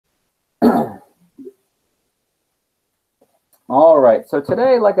All right. So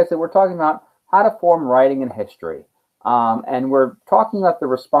today, like I said, we're talking about how to form writing in history. And we're talking about the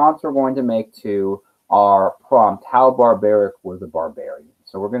response we're going to make to our prompt, how barbaric were the barbarians?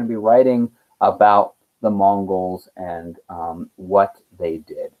 So we're going to be writing about the Mongols and what they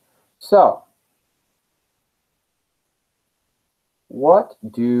did. So what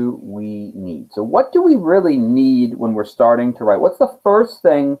do we need? So what do we really need when we're starting to write? What's the first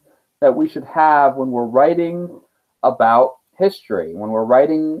thing that we should have when we're writing about history, when we're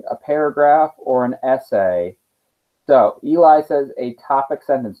writing a paragraph or an essay? So Eli says a topic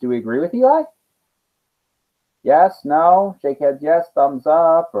sentence. Do we agree with Eli? Yes, no, shake heads, yes, thumbs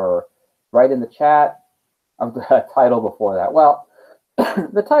up, or write in the chat of the title before that. Well,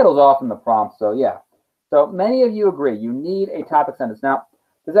 the title's off in the prompt, so yeah. So many of you agree you need a topic sentence. Now,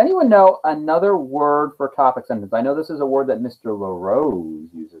 does anyone know another word for topic sentence? I know this is a word that Mr. LaRose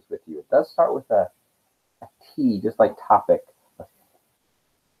uses with you. It does start with a T, just like topic.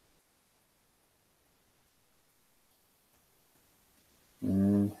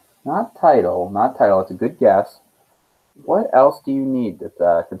 Not title, not title. It's a good guess. What else do you need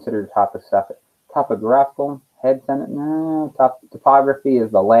that's considered topic stuff? Topographical, head sentence? No, topography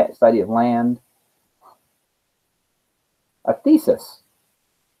is the study of land. A thesis.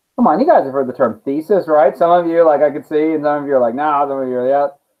 Come on, you guys have heard the term thesis, right? Some of you, like I could see, and some of you are like, nah, some of you are, yeah.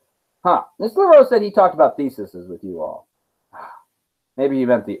 Huh. Mr. LaRose said he talked about theses with you all. Maybe he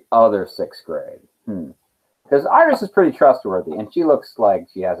meant the other 6th grade. Because Iris is pretty trustworthy, and she looks like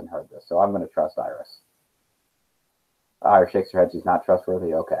she hasn't heard this, so I'm going to trust Iris. Iris shakes her head. She's not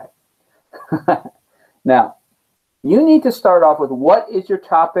trustworthy? Okay. Now, you need to start off with what is your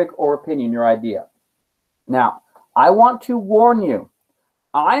topic or opinion, your idea. Now, I want to warn you,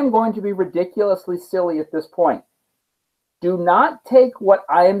 I'm going to be ridiculously silly at this point. Do not take what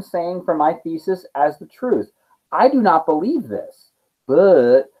I am saying for my thesis as the truth. I do not believe this,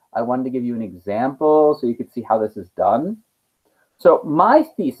 but I wanted to give you an example so you could see how this is done. So my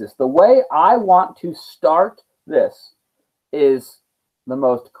thesis, the way I want to start this, is the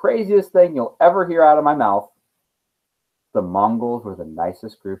most craziest thing you'll ever hear out of my mouth. The Mongols were the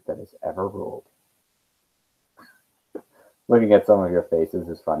nicest group that has ever ruled. Looking at some of your faces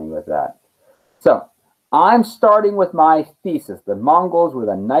is funny with that. So I'm starting with my thesis. The Mongols were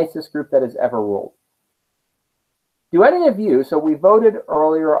the nicest group that has ever ruled. Do any of you, so we voted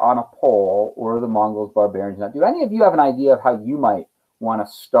earlier on a poll, were the Mongols barbarians? Now, do any of you have an idea of how you might want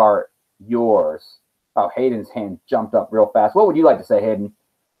to start yours? Oh, Hayden's hand jumped up real fast. What would you like to say, Hayden?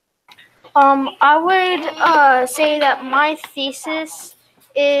 I would say that my thesis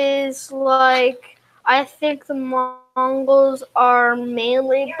is like, I think the Mongols are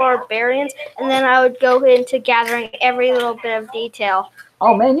mainly barbarians, and then I would go into gathering every little bit of detail.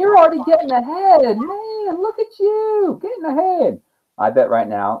 Oh, man, you're already getting ahead. Man, look at you, getting ahead. I bet right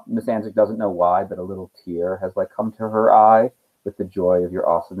now, Miss Anzik doesn't know why, but a little tear has like come to her eye with the joy of your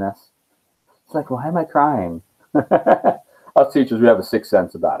awesomeness. It's like, why am I crying? Us teachers, we have a 6th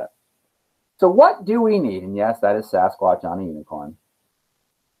sense about it. So what do we need? And yes, that is Sasquatch on a unicorn.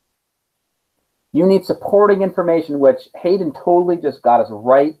 You need supporting information, which Hayden totally just got us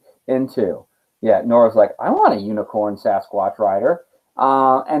right into. Yeah, Nora's like, I want a unicorn Sasquatch rider.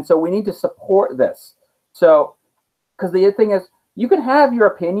 And so we need to support this. So, because the thing is, you can have your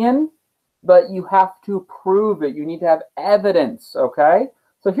opinion, but you have to prove it. You need to have evidence, okay?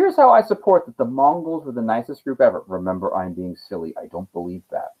 So here's how I support that the Mongols were the nicest group ever. Remember, I'm being silly. I don't believe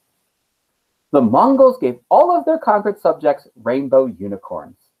that. The Mongols gave all of their conquered subjects rainbow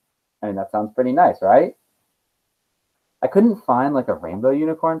unicorns. I mean, that sounds pretty nice, right? I couldn't find like a rainbow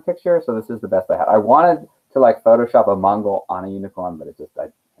unicorn picture, so this is the best I had. I wanted to like Photoshop a Mongol on a unicorn, but it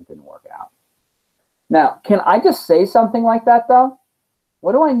didn't work out. Now, can I just say something like that, though?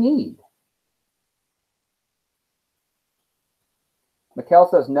 What do I need? Mikkel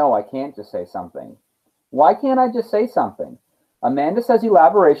says, no, I can't just say something. Why can't I just say something? Amanda says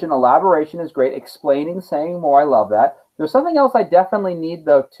elaboration. Elaboration is great. Explaining, saying more. I love that. There's something else I definitely need,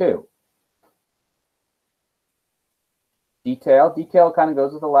 though, too. Detail. Detail kind of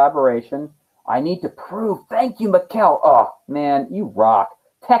goes with elaboration. I need to prove. Thank you, Mikkel. Oh, man, you rock.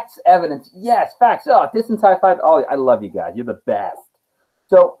 Text, evidence. Yes, facts. Oh, distance, high five. Oh, I love you guys. You're the best.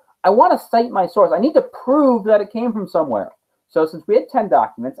 So I want to cite my source. I need to prove that it came from somewhere. So since we had 10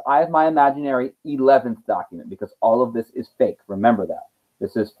 documents, I have my imaginary 11th document because all of this is fake. Remember that.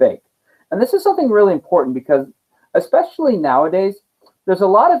 This is fake. And this is something really important because especially nowadays, there's a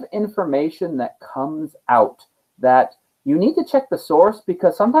lot of information that comes out that you need to check the source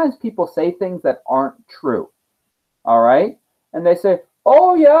because sometimes people say things that aren't true. All right? And they say,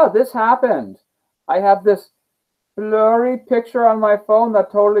 oh, yeah, this happened. I have this blurry picture on my phone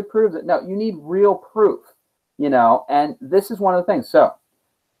that totally proves it. No, you need real proof, and this is one of the things. So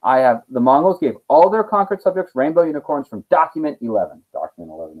I have the Mongols gave all their conquered subjects rainbow unicorns from document 11.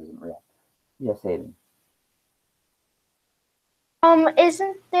 Document 11 isn't real. Yes, Aiden.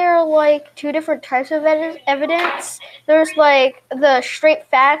 Isn't there like two different types of evidence? There's like the straight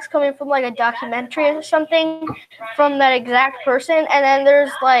facts coming from like a documentary or something from that exact person, and then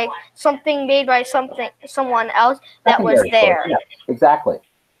there's like something made by someone else that was there. Yeah, exactly.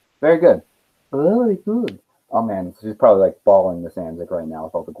 Very good. Very good. Oh man, she's probably like bawling the sands like right now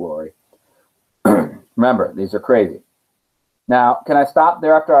with all the glory. Remember, these are crazy. Now, can I stop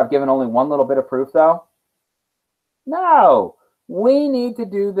there after I've given only one little bit of proof though? No. We need to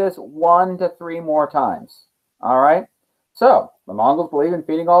do this 1 to 3 more times. All right? So, the Mongols believe in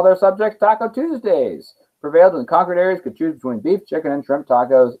feeding all their subjects Taco Tuesdays. Prevailed in conquered areas could choose between beef, chicken, and shrimp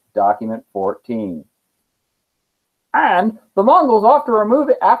tacos. Document 14. And the Mongols, after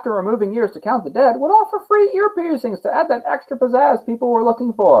removing ears to count the dead, would offer free ear piercings to add that extra pizzazz people were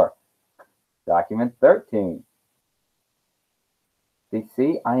looking for. Document 13.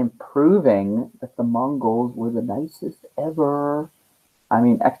 See, I am proving that the Mongols were the nicest ever. I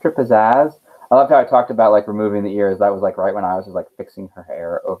mean, extra pizzazz. I loved how I talked about like removing the ears. That was like right when I was just like fixing her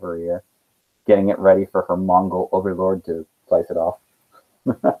hair over here, getting it ready for her Mongol overlord to slice it off.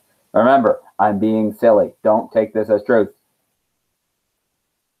 Remember, I'm being silly. Don't take this as truth.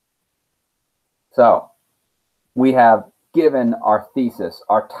 So, we have given our thesis,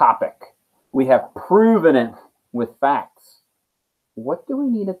 our topic. We have proven it with facts. What do we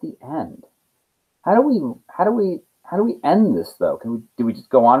need at the end? How do we end this though? Do we just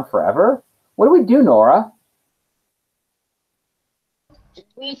go on forever? What do we do, Nora?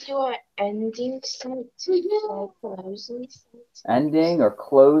 We do an ending sentence or closing sentence. Ending or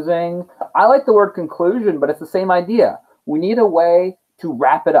closing. I like the word conclusion, but it's the same idea. We need a way to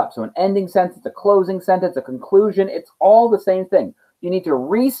wrap it up. So an ending sentence, a closing sentence, a conclusion, it's all the same thing. You need to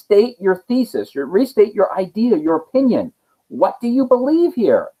restate your thesis, restate your idea, your opinion. What do you believe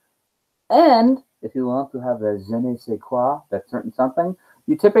here? And if you want to have a je ne sais quoi, that certain something,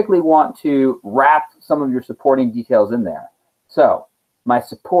 you typically want to wrap some of your supporting details in there. So my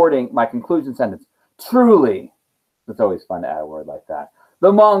conclusion sentence, truly, it's always fun to add a word like that.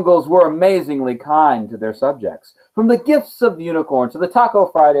 The Mongols were amazingly kind to their subjects. From the gifts of unicorns to the Taco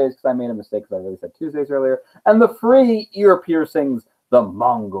Fridays, because I made a mistake because I really said Tuesdays earlier, and the free ear piercings, the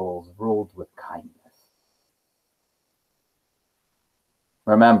Mongols ruled with kindness.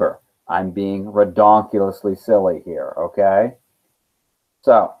 Remember, I'm being redonkulously silly here, okay?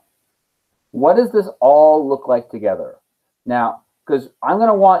 So, what does this all look like together? Now, because I'm going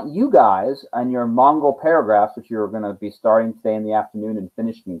to want you guys and your Mongol paragraphs, which you're going to be starting today in the afternoon and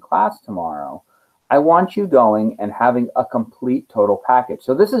finishing in class tomorrow, I want you going and having a complete total package.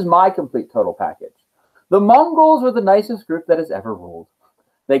 So this is my complete total package. The Mongols were the nicest group that has ever ruled.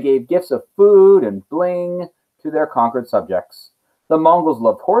 They gave gifts of food and bling to their conquered subjects. The Mongols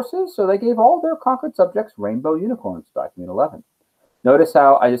loved horses, so they gave all their conquered subjects rainbow unicorns, document 11. Notice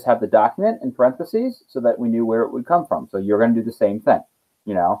how I just have the document in parentheses so that we knew where it would come from. So you're going to do the same thing.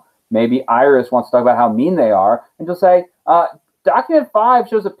 Maybe Iris wants to talk about how mean they are, and she'll say, document 5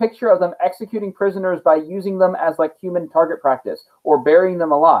 shows a picture of them executing prisoners by using them as like human target practice or burying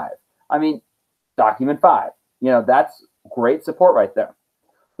them alive. I mean, document 5. That's great support right there.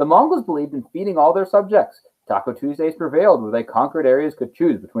 The Mongols believed in feeding all their subjects. Taco Tuesdays prevailed where they conquered areas could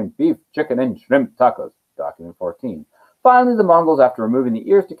choose between beef, chicken, and shrimp tacos. Document 14. Finally, the Mongols, after removing the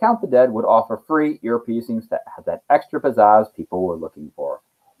ears to count the dead, would offer free ear piercings that had that extra pizzazz people were looking for.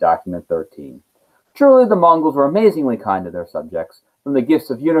 Document 13. Truly, the Mongols were amazingly kind to their subjects. From the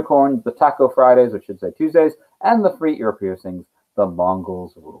gifts of unicorns, the Taco Fridays, which should say Tuesdays, and the free ear piercings, the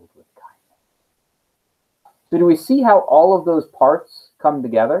Mongols ruled with kindness. So do we see how all of those parts come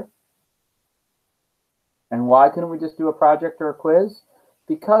together? And why couldn't we just do a project or a quiz?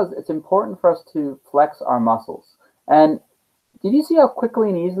 Because it's important for us to flex our muscles. And did you see how quickly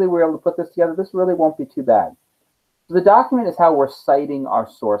and easily we were able to put this together? This really won't be too bad. So the document is how we're citing our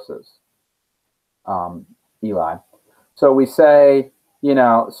sources, Eli. So we say,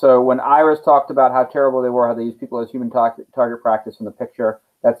 so when Iris talked about how terrible they were, how they used people as human target practice in the picture,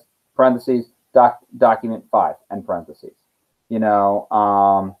 that's parentheses, document 5, and parentheses.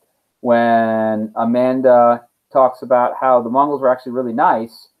 When Amanda talks about how the Mongols were actually really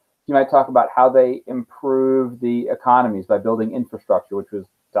nice, you might talk about how they improved the economies by building infrastructure, which was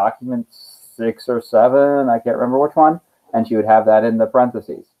document 6 or 7, I can't remember which one, and she would have that in the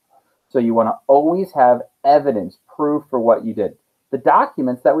parentheses. So you want to always have evidence, proof for what you did. The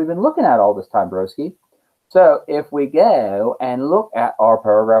documents that we've been looking at all this time, broski. So if we go and look at our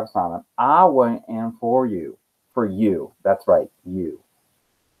paragraph assignment, I went in for you. That's right, you.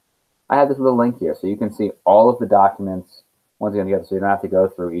 I have this little link here so you can see all of the documents once again together, so you don't have to go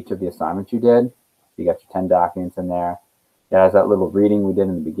through each of the assignments you did. You got your 10 documents in there. It has that little reading we did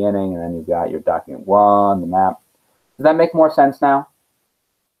in the beginning, and then you've got your document 1, the map. Does that make more sense now?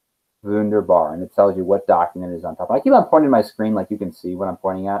 Wunderbar, and it tells you what document is on top. I keep on pointing to my screen like you can see what I'm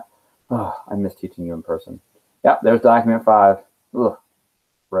pointing at. Oh, I miss teaching you in person. Yep, there's document 5. Ugh,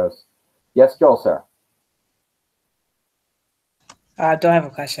 gross. Yes, Joel, sir. I don't have a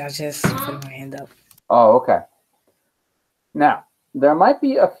question. I was just putting my hand up. Oh, okay. Now, there might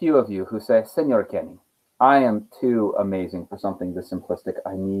be a few of you who say, Senor Kenny, I am too amazing for something this simplistic.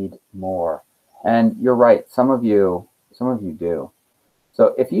 I need more. And you're right. Some of you do.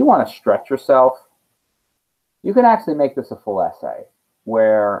 So if you want to stretch yourself, you can actually make this a full essay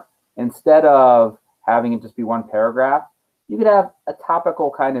where instead of having it just be one paragraph, you could have a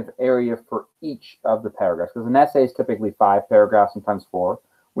topical kind of area for each of the paragraphs. Because an essay is typically 5 paragraphs, sometimes 4.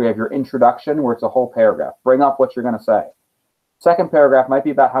 We have your introduction where it's a whole paragraph. Bring up what you're going to say. Second paragraph might be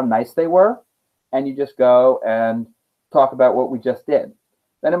about how nice they were, and you just go and talk about what we just did.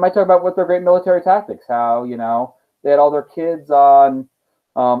 Then it might talk about what their great military tactics, how, you know, they had all their kids on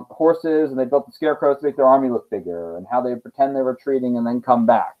horses and they built the scarecrows to make their army look bigger, and how they pretend they were retreating and then come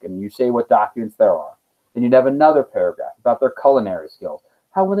back, and you say what documents there are. Then you'd have another paragraph about their culinary skills,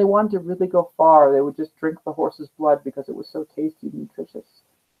 how when they wanted to really go far, they would just drink the horse's blood because it was so tasty and nutritious.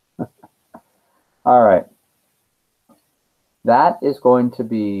 All right. That is going to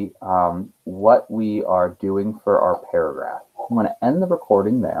be what we are doing for our paragraph. I'm going to end the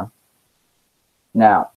recording there. Now,